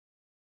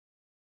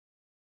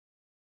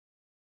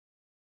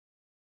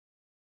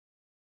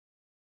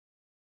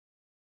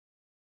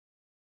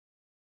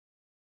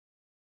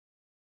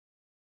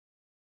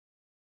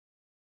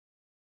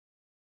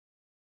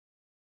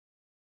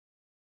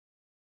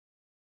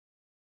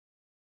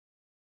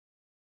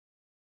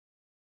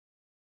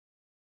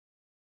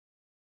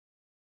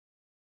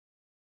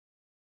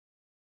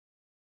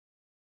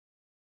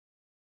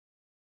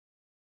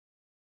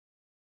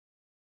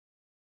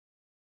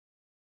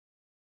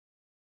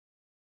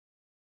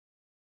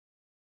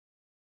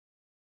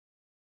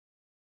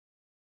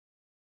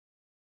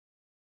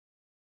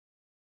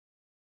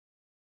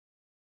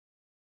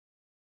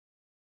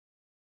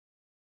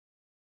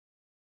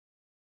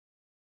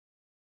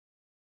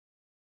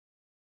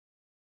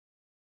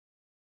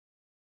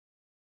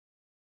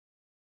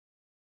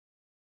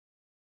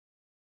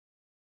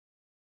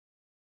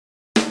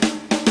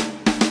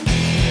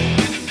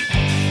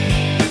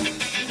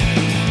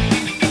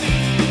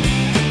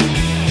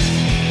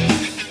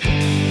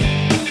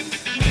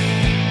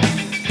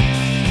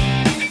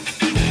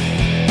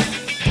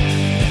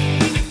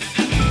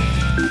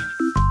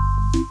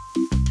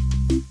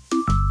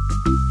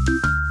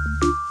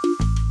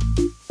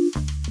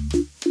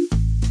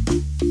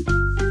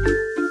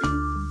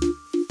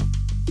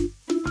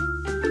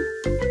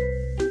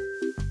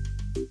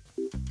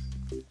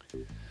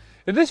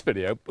In this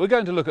video, we're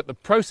going to look at the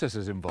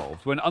processes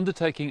involved when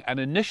undertaking an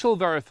initial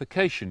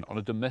verification on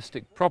a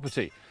domestic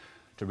property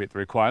to meet the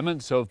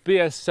requirements of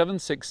BS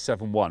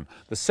 7671,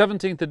 the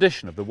 17th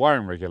edition of the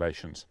wiring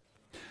regulations.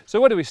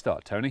 So where do we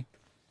start, Tony?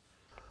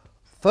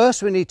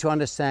 First, we need to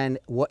understand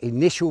what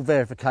initial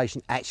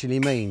verification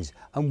actually means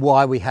and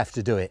why we have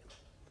to do it.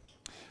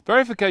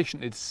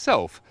 Verification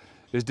itself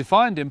is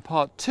defined in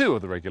Part 2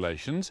 of the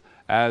regulations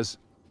as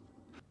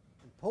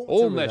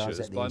all measures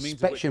that the by means of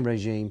inspection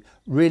regime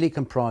really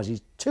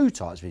comprises two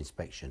types of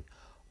inspection: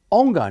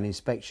 ongoing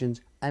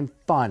inspections and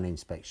final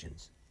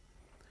inspections.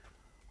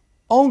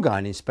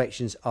 Ongoing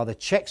inspections are the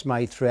checks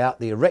made throughout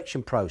the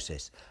erection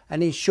process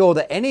and ensure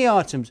that any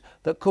items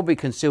that could be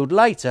concealed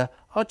later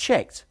are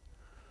checked.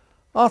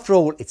 After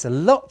all, it's a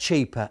lot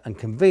cheaper and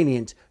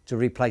convenient to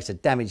replace a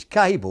damaged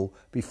cable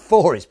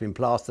before it's been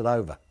plastered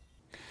over.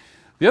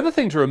 The other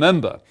thing to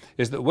remember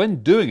is that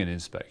when doing an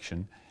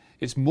inspection,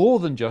 it's more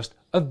than just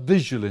a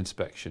visual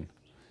inspection.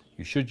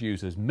 You should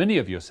use as many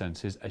of your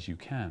senses as you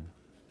can.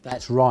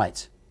 That's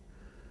right.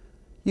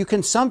 You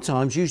can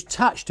sometimes use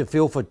touch to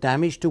feel for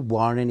damage to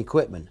wiring and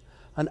equipment.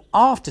 And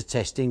after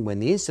testing, when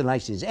the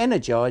installation is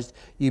energised,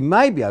 you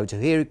may be able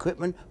to hear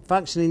equipment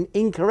functioning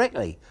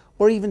incorrectly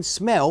or even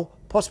smell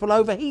possible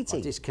overheating.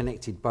 I've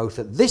disconnected both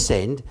at this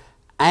end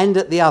and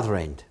at the other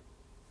end.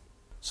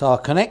 So I'll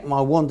connect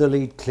my wander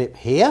lead clip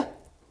here,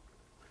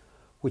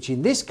 which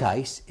in this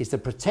case is the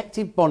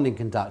protective bonding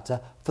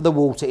conductor for the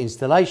water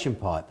installation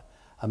pipe,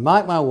 and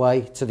make my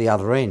way to the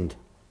other end.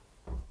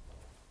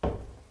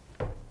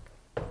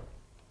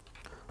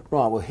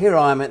 Right, well, here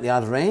I am at the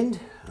other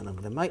end, and I'm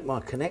going to make my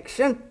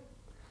connection,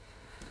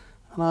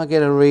 and I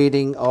get a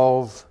reading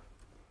of...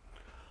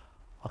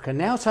 I can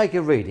now take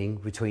a reading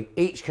between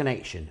each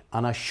connection,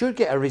 and I should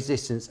get a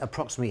resistance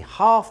approximately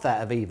half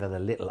that of either the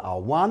little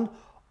R1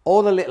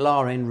 or the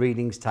little RN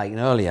readings taken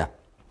earlier.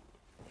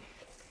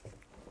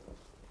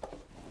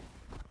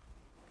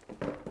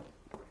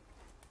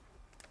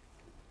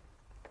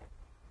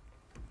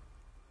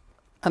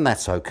 And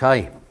that's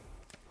okay.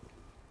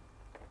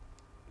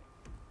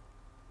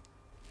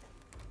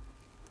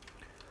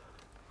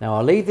 Now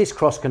I'll leave this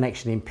cross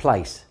connection in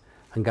place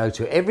and go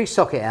to every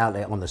socket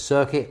outlet on the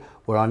circuit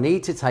where I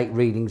need to take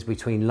readings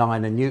between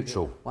line and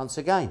neutral once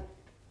again.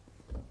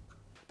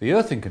 The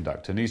earthing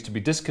conductor needs to be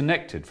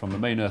disconnected from the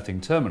main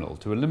earthing terminal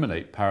to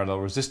eliminate parallel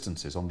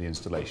resistances on the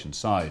installation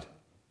side.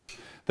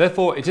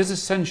 Therefore, it is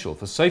essential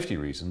for safety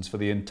reasons for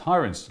the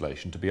entire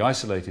installation to be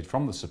isolated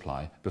from the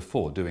supply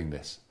before doing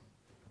this.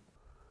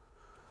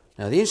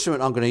 Now the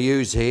instrument I'm going to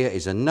use here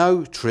is a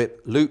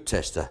no-trip loop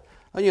tester,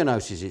 and you'll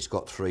notice it's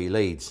got 3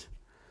 leads.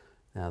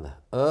 Now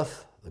the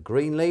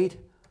green lead,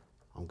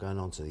 I'm going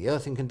on to the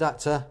earthing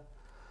conductor.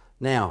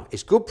 Now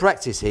it's good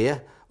practice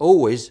here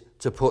always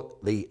to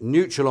put the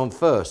neutral on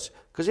first,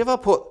 because if I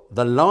put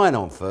the line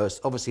on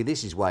first, obviously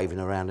this is waving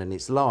around and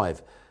it's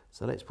live.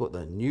 So let's put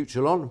the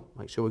neutral on,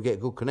 make sure we get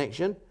a good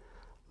connection.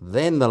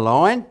 Then the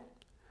line,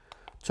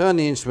 turn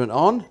the instrument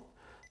on.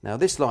 Now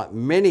this, like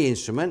many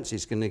instruments,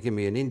 is going to give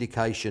me an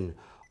indication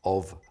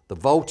of the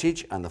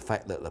voltage and the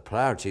fact that the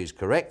polarity is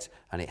correct,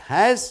 and it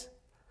has.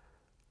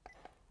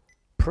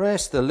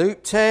 Press the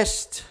loop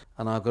test,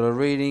 and I've got a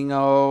reading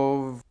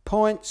of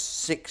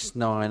 0.69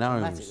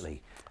 ohms,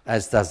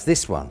 as does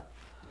this one.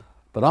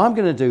 But I'm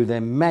going to do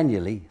them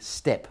manually,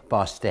 step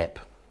by step.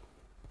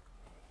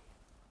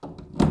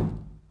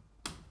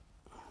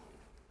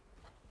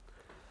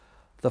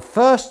 The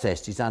first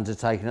test is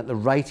undertaken at the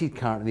rated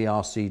current of the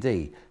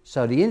RCD,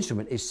 so the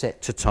instrument is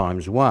set to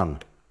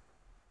 ×1.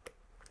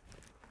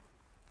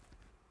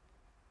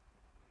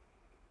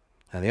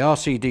 Now the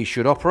RCD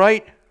should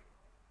operate,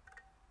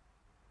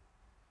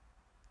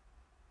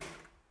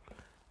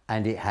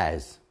 and it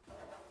has.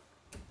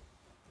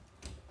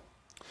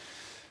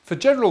 For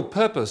general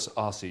purpose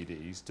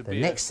RCDs to be...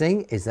 The next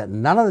thing is that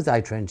none of the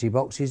data entry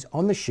boxes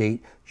on the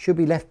sheet should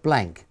be left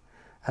blank.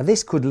 And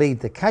this could lead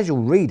the casual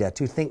reader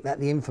to think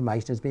that the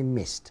information has been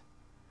missed.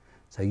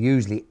 So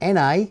usually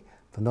NA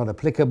for not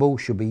applicable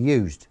should be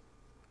used.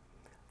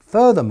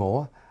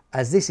 Furthermore,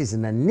 as this is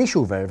an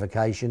initial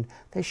verification,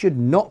 there should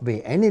not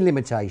be any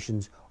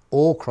limitations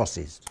or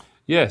crosses.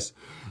 Yes,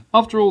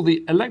 after all,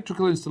 the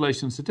electrical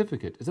installation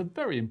certificate is a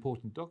very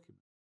important document.